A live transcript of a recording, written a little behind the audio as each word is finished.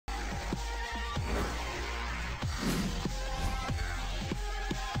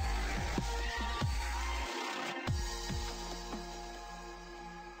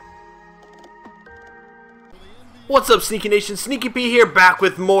What's up, Sneaky Nation? Sneaky P here, back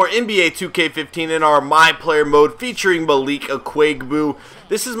with more NBA 2K15 in our My Player mode featuring Malik Akwuegbu.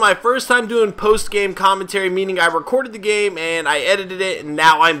 This is my first time doing post-game commentary, meaning I recorded the game and I edited it, and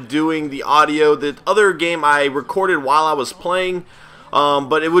now I'm doing the audio. The other game I recorded while I was playing,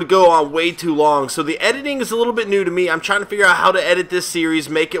 but it would go on way too long. So the editing is a little bit new to me. I'm trying to figure out how to edit this series,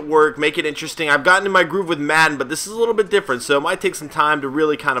 make it work, make it interesting. I've gotten in my groove with Madden, but this is a little bit different, so it might take some time to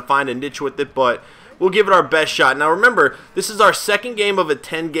really kind of find a niche with it, but we'll give it our best shot. Now remember, this is our second game of a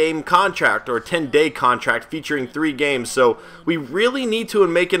 10-game contract, or a 10-day contract featuring 3 games, so we really need to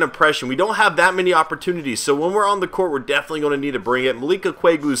make an impression. We don't have that many opportunities, so when we're on the court, we're definitely going to need to bring it. Malik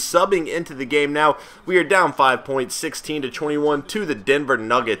Akwuegbu subbing into the game now. We are down 5 points, 16-21 to the Denver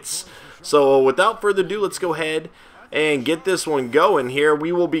Nuggets. So without further ado, let's go ahead and get this one going here.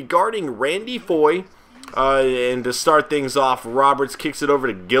 We will be guarding Randy Foye, and to start things off, Roberts kicks it over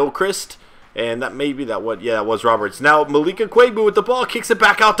to Gilchrist. And that may be that was Roberts. Now Malik Akwuegbu with the ball kicks it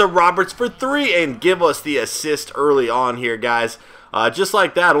back out to Roberts for 3 and give us the assist early on here, guys. Just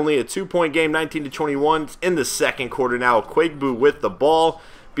like that, only a 2-point game, 19-21 in the second quarter. Now Akwuegbu with the ball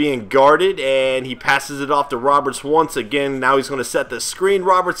being guarded, and he passes it off to Roberts once again. Now he's going to set the screen.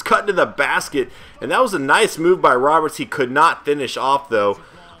 Roberts cut into the basket, and that was a nice move by Roberts. He could not finish off though.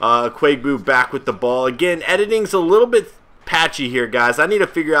 Akwuegbu back with the ball again. Editing's a little bit patchy here, guys. I need to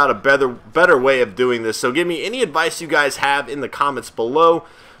figure out a better way of doing this, so give me any advice you guys have in the comments below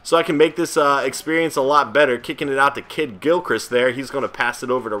so I can make this experience a lot better. Kicking it out to Kid Gilchrist there. He's going to pass it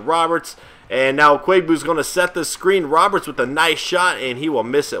over to Roberts, and now Akwuegbu's going to set the screen. Roberts with a nice shot, and he will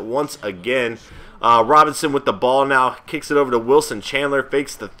miss it once again. Robinson with the ball now, kicks it over to Wilson Chandler,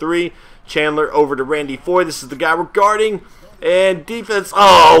 fakes the 3. Chandler over to Randy Foye. This is the guy we're guarding, and defense.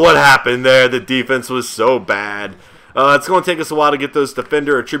 Oh, what happened there? The defense was so bad. It's going to take us a while to get those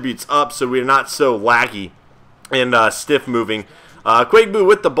defender attributes up so we're not so laggy and stiff moving. Akwuegbu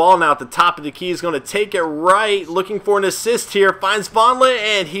with the ball now at the top of the key is going to take it right, looking for an assist here, finds Vonleh,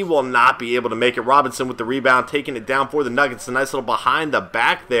 and he will not be able to make it. Robinson with the rebound, taking it down for the Nuggets. A nice little behind the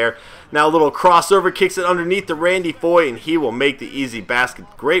back there. Now a little crossover, kicks it underneath to Randy Foye, and he will make the easy basket.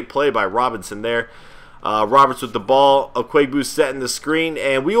 Great play by Robinson there. Roberts with the ball, Akwuegbu setting the screen,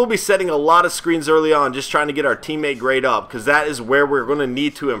 and we will be setting a lot of screens early on, just trying to get our teammate grade up, because that is where we're going to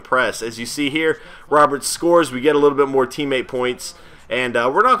need to impress. As you see here, Roberts scores, we get a little bit more teammate points, and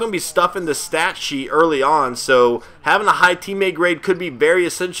we're not going to be stuffing the stat sheet early on, so having a high teammate grade could be very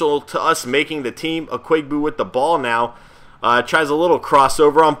essential to us making the team. Akwuegbu with the ball now. Tries a little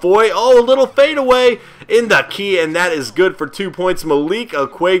crossover on Foye. Oh, a little fadeaway in the key, and that is good for 2 points. Malik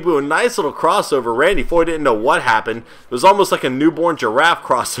Akwuegbu, a nice little crossover. Randy Foye didn't know what happened. It was almost like a newborn giraffe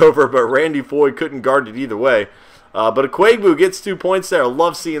crossover, but Randy Foye couldn't guard it either way. But Akwuegbu gets 2 points there.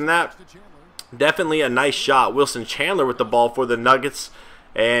 Love seeing that. Definitely a nice shot. Wilson Chandler with the ball for the Nuggets,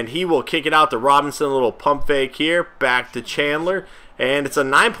 and he will kick it out to Robinson. A little pump fake here. Back to Chandler. And it's a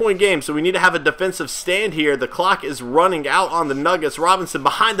 9-point game, so we need to have a defensive stand here. The clock is running out on the Nuggets. Robinson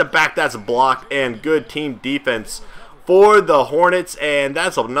behind the back, that's blocked, and good team defense for the Hornets. And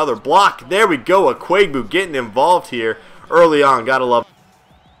that's another block. There we go. Akwuegbu getting involved here early on. Gotta love it.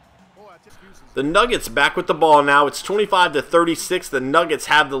 The Nuggets back with the ball now. It's 25-36. The Nuggets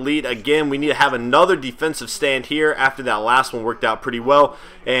have the lead. Again, we need to have another defensive stand here after that last one worked out pretty well.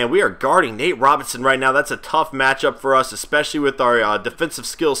 And we are guarding Nate Robinson right now. That's a tough matchup for us, especially with our defensive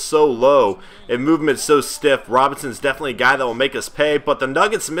skills so low and movement so stiff. Robinson's definitely a guy that will make us pay. But the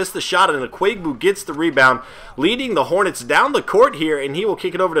Nuggets miss the shot, and Akwuegbu gets the rebound, leading the Hornets down the court here. And he will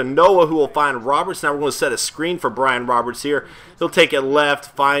kick it over to Noah, who will find Roberts. Now we're going to set a screen for Brian Roberts here. He'll take it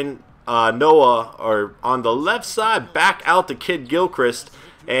left, find Noah, or on the left side, back out to Kid Gilchrist,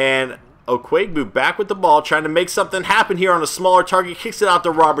 and Akwuegbu back with the ball, trying to make something happen here on a smaller target, kicks it out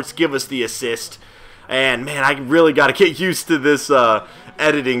to Roberts, give us the assist. And man, I really got to get used to this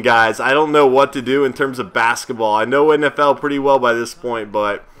editing, guys. I don't know what to do in terms of basketball. I know NFL pretty well by this point,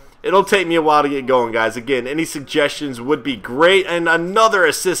 but it'll take me a while to get going, guys. Again, any suggestions would be great. And another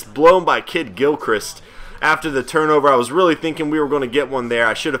assist blown by Kid Gilchrist. After the turnover, I was really thinking we were going to get one there.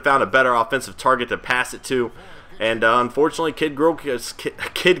 I should have found a better offensive target to pass it to. And unfortunately, Kid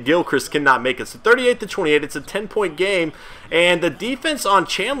Gilchrist cannot make it. So 38-28, it's a 10-point game. And the defense on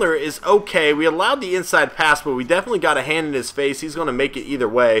Chandler is okay. We allowed the inside pass, but we definitely got a hand in his face. He's going to make it either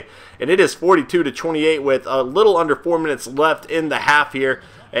way. And it is 42-28 with a little under 4 minutes left in the half here.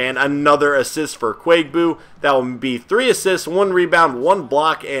 And another assist for Akwuegbu. That will be 3 assists, 1 rebound, 1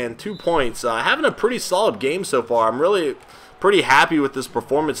 block, and 2 points. Having a pretty solid game so far. I'm really pretty happy with this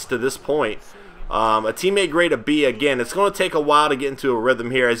performance to this point. A teammate grade of B. Again, it's going to take a while to get into a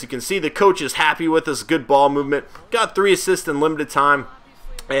rhythm here. As you can see, the coach is happy with us. Good ball movement. Got 3 assists in limited time.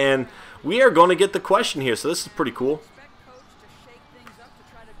 And we are going to get the question here, so this is pretty cool.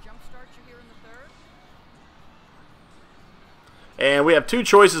 And we have 2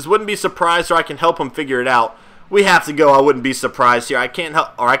 choices. Wouldn't be surprised, or I can help him figure it out. We have to go. I wouldn't be surprised here. I can't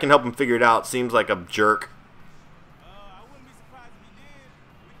help, or I can help him figure it out. Seems like a jerk. I wouldn't be surprised if he did.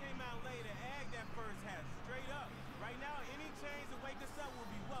 We came out late and agged that first half, straight up. Right now, any change to wake us up will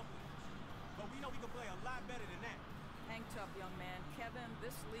be welcome. But we know we can play a lot better than that. Hang tough, young man. Kevin,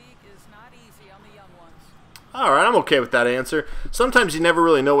 this league is not easy on the young ones. All right, I'm okay with that answer. Sometimes you never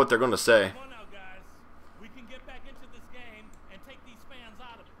really know what they're going to say. Come on now, guys. We can get back into this game and take these fans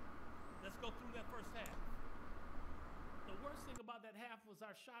out of it. Let's go through that first half. The worst thing about that half was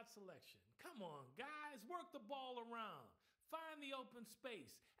our shot selection. Come on, guys. Work the ball around. Find the open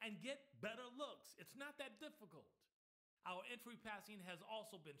space and get better looks. It's not that difficult. Our entry passing has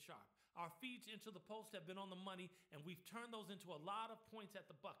also been sharp. Our feeds into the post have been on the money, and we've turned those into a lot of points at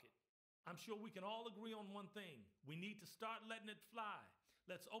the bucket. I'm sure we can all agree on one thing. We need to start letting it fly.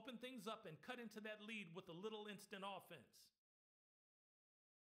 Let's open things up and cut into that lead with a little instant offense.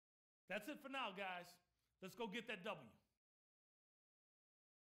 That's it for now, guys. Let's go get that W.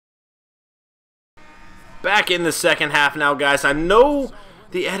 Back in the second half now, guys. I know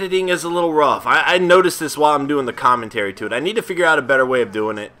the editing is a little rough. I noticed this while I'm doing the commentary to it. I need to figure out a better way of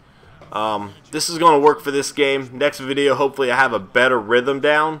doing it. This is going to work for this game. Next video, hopefully I have a better rhythm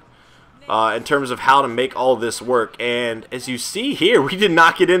down in terms of how to make all this work. And as you see here, we did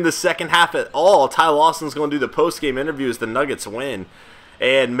not get in the second half at all. Ty Lawson's going to do the post-game interview as the Nuggets win.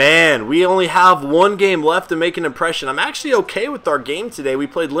 And man, we only have 1 game left to make an impression. I'm actually okay with our game today. We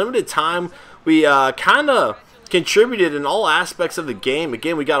played limited time. We kind of contributed in all aspects of the game.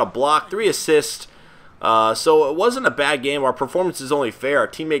 Again, we got a block, 3 assists. So it wasn't a bad game. Our performance is only fair. Our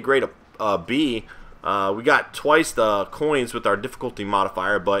teammate grade B. We got twice the coins with our difficulty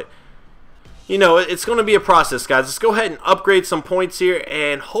modifier, but you know, it's going to be a process, guys. Let's go ahead and upgrade some points here,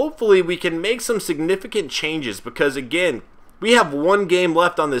 and hopefully we can make some significant changes because, again, we have 1 game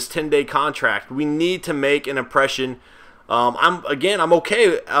left on this 10-day contract. We need to make an impression. I'm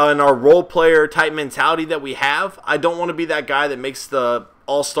okay in our role player type mentality that we have. I don't want to be that guy that makes the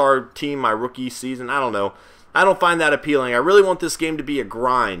all-star team my rookie season. I don't know. I don't find that appealing. I really want this game to be a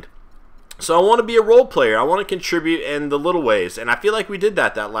grind. So I want to be a role player. I want to contribute in the little ways, and I feel like we did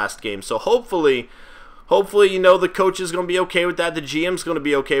that last game. So hopefully, you know, the coach is going to be okay with that. The GM's going to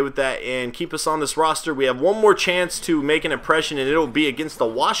be okay with that and keep us on this roster. We have 1 more chance to make an impression, and it'll be against the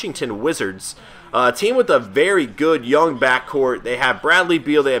Washington Wizards, a team with a very good young backcourt. They have Bradley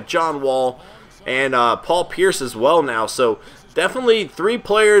Beal, they have John Wall, and Paul Pierce as well now. So definitely 3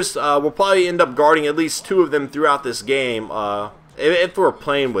 players. We'll probably end up guarding at least 2 of them throughout this game. If we're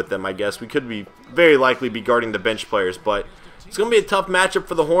playing with them, I guess. We could be very likely be guarding the bench players, but it's going to be a tough matchup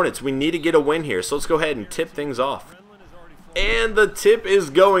for the Hornets. We need to get a win here, so let's go ahead and tip things off. And the tip is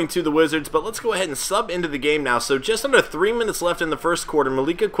going to the Wizards, but let's go ahead and sub into the game now. So just under 3 minutes left in the first quarter.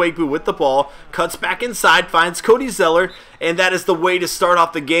 Malik Akwuegbu with the ball, cuts back inside, finds Cody Zeller, and that is the way to start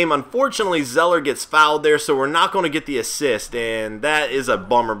off the game. Unfortunately, Zeller gets fouled there, so we're not going to get the assist, and that is a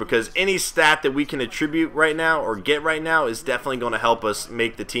bummer because any stat that we can attribute right now or get right now is definitely going to help us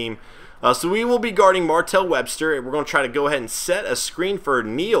make the team. So we will be guarding Martell Webster, and we're going to try to go ahead and set a screen for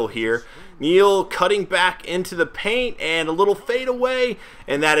Neal here. Neal cutting back into the paint and a little fadeaway,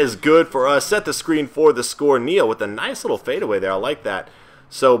 and that is good for us. Set the screen for the score. Neal with a nice little fadeaway there. I like that.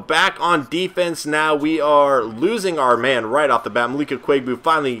 So back on defense now. We are losing our man right off the bat. Malik Akwuegbu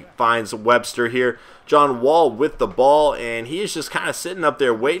finally finds Webster here. John Wall with the ball, and he is just kind of sitting up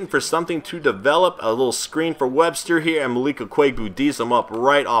there waiting for something to develop. A little screen for Webster here, and Malik Akwuegbu D's him up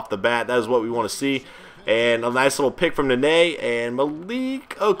right off the bat. That is what we want to see. And a nice little pick from Nene, and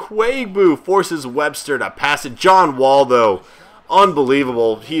Malik Akwuegbu forces Webster to pass it. John Wall, though,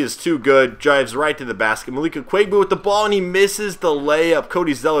 unbelievable. He is too good. Drives right to the basket. Malik Akwuegbu with the ball, and he misses the layup.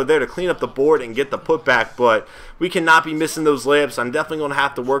 Cody Zeller there to clean up the board and get the putback, but we cannot be missing those layups. I'm definitely going to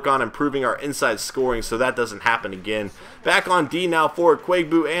have to work on improving our inside scoring so that doesn't happen again. Back on D now for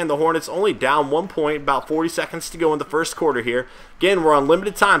Akwuegbu and the Hornets, only down 1 point, about 40 seconds to go in the first quarter here. Again, we're on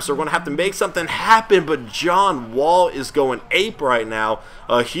limited time, so we're going to have to make something happen, but John Wall is going ape right now.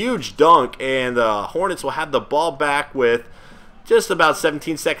 A huge dunk, and the Hornets will have the ball back with just about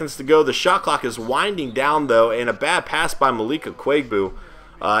 17 seconds to go. The shot clock is winding down, though, and a bad pass by Malik Akwuegbu.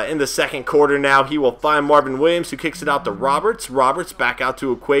 In the second quarter now, he will find Marvin Williams, who kicks it out to Roberts. Roberts back out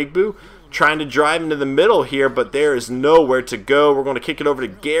to Akwuegbu. trying to drive into the middle here, but there is nowhere to go. We're going to kick it over to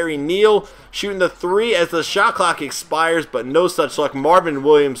Gary Neal, shooting the three as the shot clock expires, but no such luck. Marvin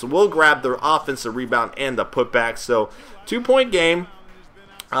Williams will grab the offensive rebound and the putback. So 2-point game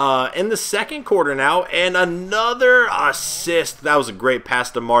in the second quarter now, and another assist. That was a great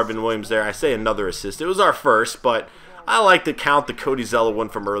pass to Marvin Williams there. I say another assist. It was our first, but I like to count the Cody Zeller one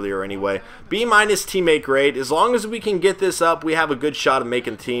from earlier anyway. B- teammate grade. As long as we can get this up, we have a good shot of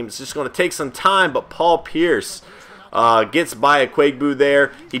making team. It's just going to take some time, but Paul Pierce gets by Akwuegbu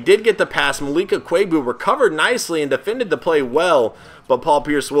there. He did get the pass. Malik Akwuegbu recovered nicely and defended the play well, but Paul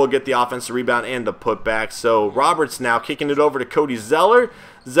Pierce will get the offensive rebound and the putback. So Roberts now kicking it over to Cody Zeller.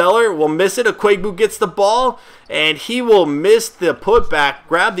 Zeller will miss it. Akwuegbu gets the ball, and he will miss the putback,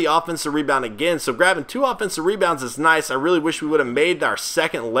 grab the offensive rebound again. So grabbing 2 offensive rebounds is nice. I really wish we would have made our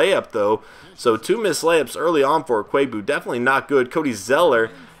second layup, though. So 2 missed layups early on for Akwuegbu. Definitely not good. Cody Zeller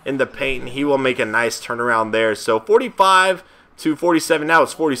in the paint, and he will make a nice turnaround there. So 45 to 47. Now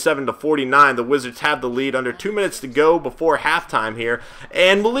it's 47 to 49. The Wizards have the lead. Under 2 minutes to go before halftime here.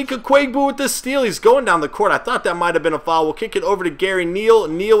 And Malik Akwuegbu with the steal. He's going down the court. I thought that might have been a foul. We'll kick it over to Gary Neal.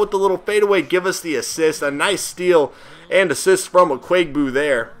 Neal with the little fadeaway. Give us the assist. A nice steal and assist from Akwuegbu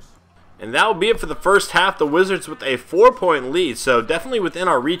there. And that will be it for the first half. The Wizards with a 4-point lead. So definitely within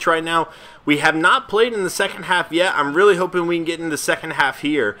our reach right now. We have not played in the second half yet. I'm really hoping we can get in the second half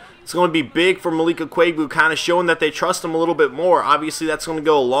here. It's going to be big for Malik Akwuegbu, kind of showing that they trust him a little bit more. Obviously, that's going to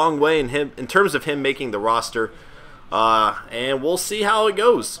go a long way in terms of him making the roster. And we'll see how it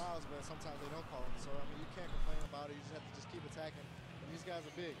goes. Sometimes they don't call them, so I mean you can't complain about it. You just have to just keep attacking. And these guys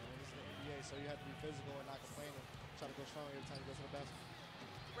are big, man. This is the NBA, so you have to be physical and not complain and try to go strong every time you go to the basket.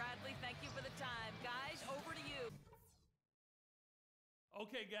 Bradley, thank you for the time. Guys, over to you.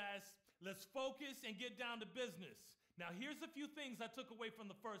 Okay, guys, let's focus and get down to business. Now, here's a few things I took away from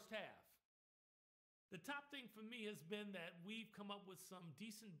the first half. The top thing for me has been that we've come up with some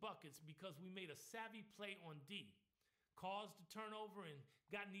decent buckets because we made a savvy play on D, caused a turnover, and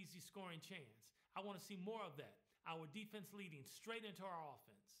got an easy scoring chance. I want to see more of that. Our defense leading straight into our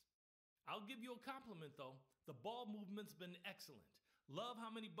offense. I'll give you a compliment, though. The ball movement's been excellent. Love how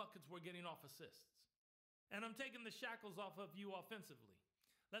many buckets we're getting off assists. And I'm taking the shackles off of you offensively.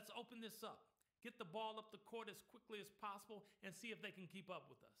 Let's open this up. Get the ball up the court as quickly as possible and see if they can keep up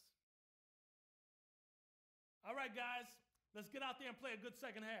with us. All right, guys, let's get out there and play a good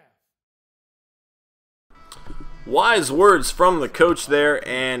second half. Wise words from the coach there,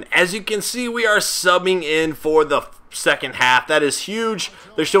 and as you can see, we are subbing in for the second half. That is huge.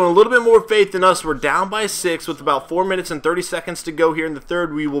 They're showing a little bit more faith in us. We're down by 6 with about 4 minutes and 30 seconds to go here in the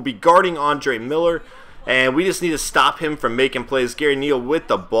third. We will be guarding Andre Miller, and we just need to stop him from making plays. Gary Neal with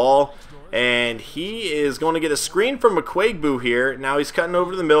the ball, and he is going to get a screen from Akwuegbu here. Now he's cutting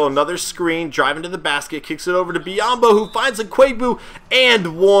over to the middle. Another screen, driving to the basket, kicks it over to Biombo, who finds Akwuegbu,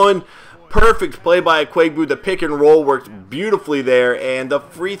 and one. Perfect play by Akwuegbu. The pick and roll worked beautifully there, and the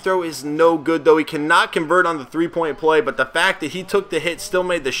free throw is no good, though. He cannot convert on the three-point play, but the fact that he took the hit, still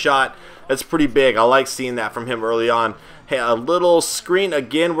made the shot, that's pretty big. I like seeing that from him early on. Hey, a little screen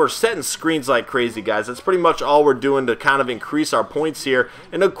again. We're setting screens like crazy, guys. That's pretty much all we're doing to kind of increase our points here.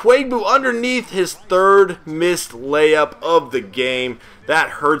 And Akwuegbu underneath his third missed layup of the game. That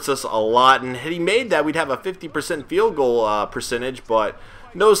hurts us a lot, and had he made that, we'd have a 50% field goal percentage, but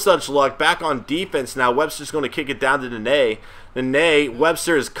no such luck. Back on defense now. Webster's going to kick it down to Nene. Nene,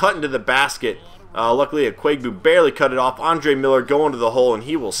 Webster is cutting to the basket. Luckily, Akwuegbu barely cut it off. Andre Miller going to the hole, and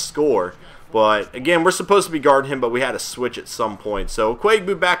he will score. But, again, we're supposed to be guarding him, but we had to switch at some point. So,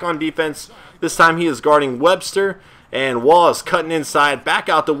 Akwuegbu back on defense. This time he is guarding Webster. And Wallace cutting inside. Back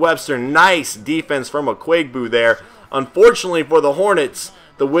out to Webster. Nice defense from Akwuegbu there. Unfortunately for the Hornets,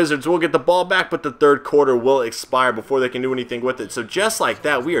 the Wizards will get the ball back, but the third quarter will expire before they can do anything with it. So just like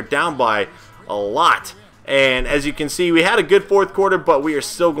that, we are down by a lot. And as you can see, we had a good fourth quarter, but we are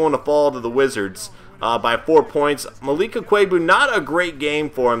still going to fall to the Wizards by 4 points. Malik Akwuegbu, not a great game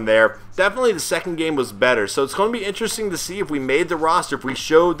for him there. Definitely the second game was better. So it's going to be interesting to see if we made the roster, if we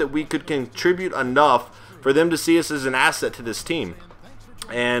showed that we could contribute enough for them to see us as an asset to this team.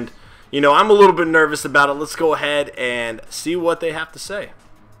 And, you know, I'm a little bit nervous about it. Let's go ahead and see what they have to say.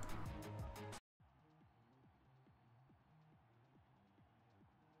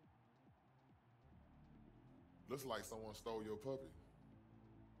 Looks like someone stole your puppy.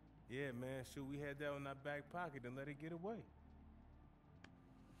 Yeah, man. Shoot, we had that in our back pocket and let it get away.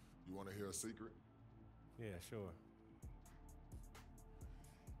 You want to hear a secret? Yeah, sure.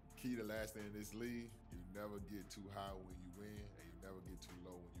 Key to lasting in this league, you never get too high when you win, and you never get too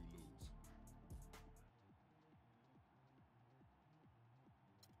low when you lose.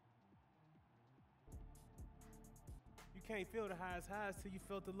 can't feel the highest highs till you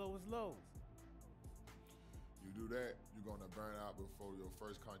felt the lowest lows. You do that, you're gonna burn out before your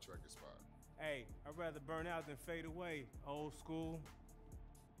first contract expires. Hey, I'd rather burn out than fade away, old school.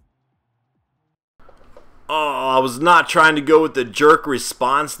 Oh, I was not trying to go with the jerk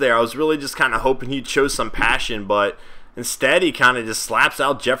response there. I was really just kind of hoping he'd show some passion, but instead he kind of just slaps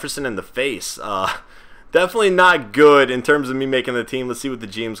Al Jefferson in the face. Definitely not good in terms of me making the team. Let's see what the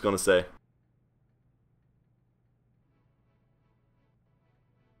GM's going to say.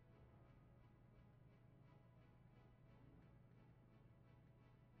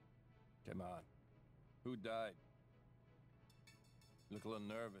 Come on. Who died? You look a little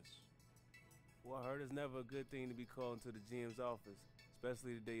nervous. Well, I heard it's never a good thing to be called into the GM's office,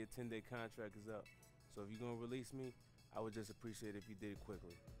 especially the day your 10-day contract is up. So if you're going to release me, I would just appreciate it if you did it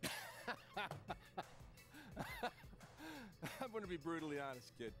quickly. I'm going to be brutally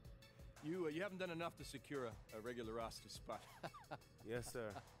honest, kid. You haven't done enough to secure a regular roster spot. Yes, sir.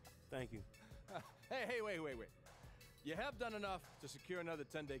 Thank you. Hey, wait. You have done enough to secure another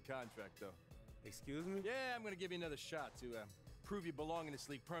 10-day contract, though. Excuse me? Yeah, I'm going to give you another shot to prove you belong in this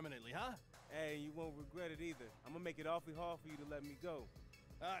league permanently, huh? Hey, you won't regret it either. I'm gonna make it awfully hard for you to let me go.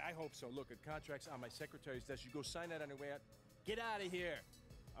 I hope so. Look, a contract's on my secretary's desk. You go sign that on your way out. Get out of here.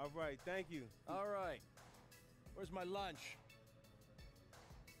 All right, thank you. All right. Where's my lunch?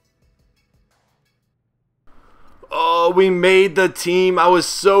 Oh, we made the team. I was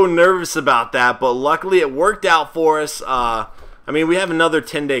so nervous about that, but luckily it worked out for us. I mean, we have another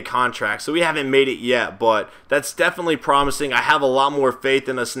 10-day contract, so we haven't made it yet, but that's definitely promising. I have a lot more faith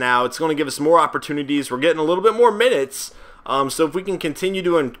in us now. It's going to give us more opportunities. We're getting a little bit more minutes, so if we can continue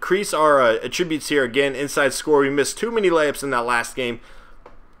to increase our attributes here, again, inside score, we missed too many layups in that last game,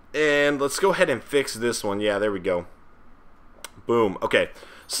 and let's go ahead and fix this one. Yeah, there we go. Boom. Okay,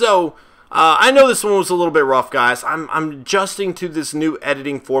 so I know this one was a little bit rough, guys. I'm adjusting to this new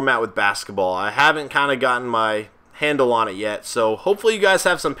editing format with basketball. I haven't kind of gotten my handle on it yet, so hopefully you guys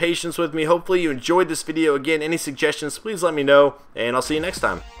have some patience with me. Hopefully you enjoyed this video. Again, any suggestions, please let me know, and I'll see you next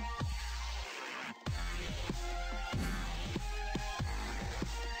time.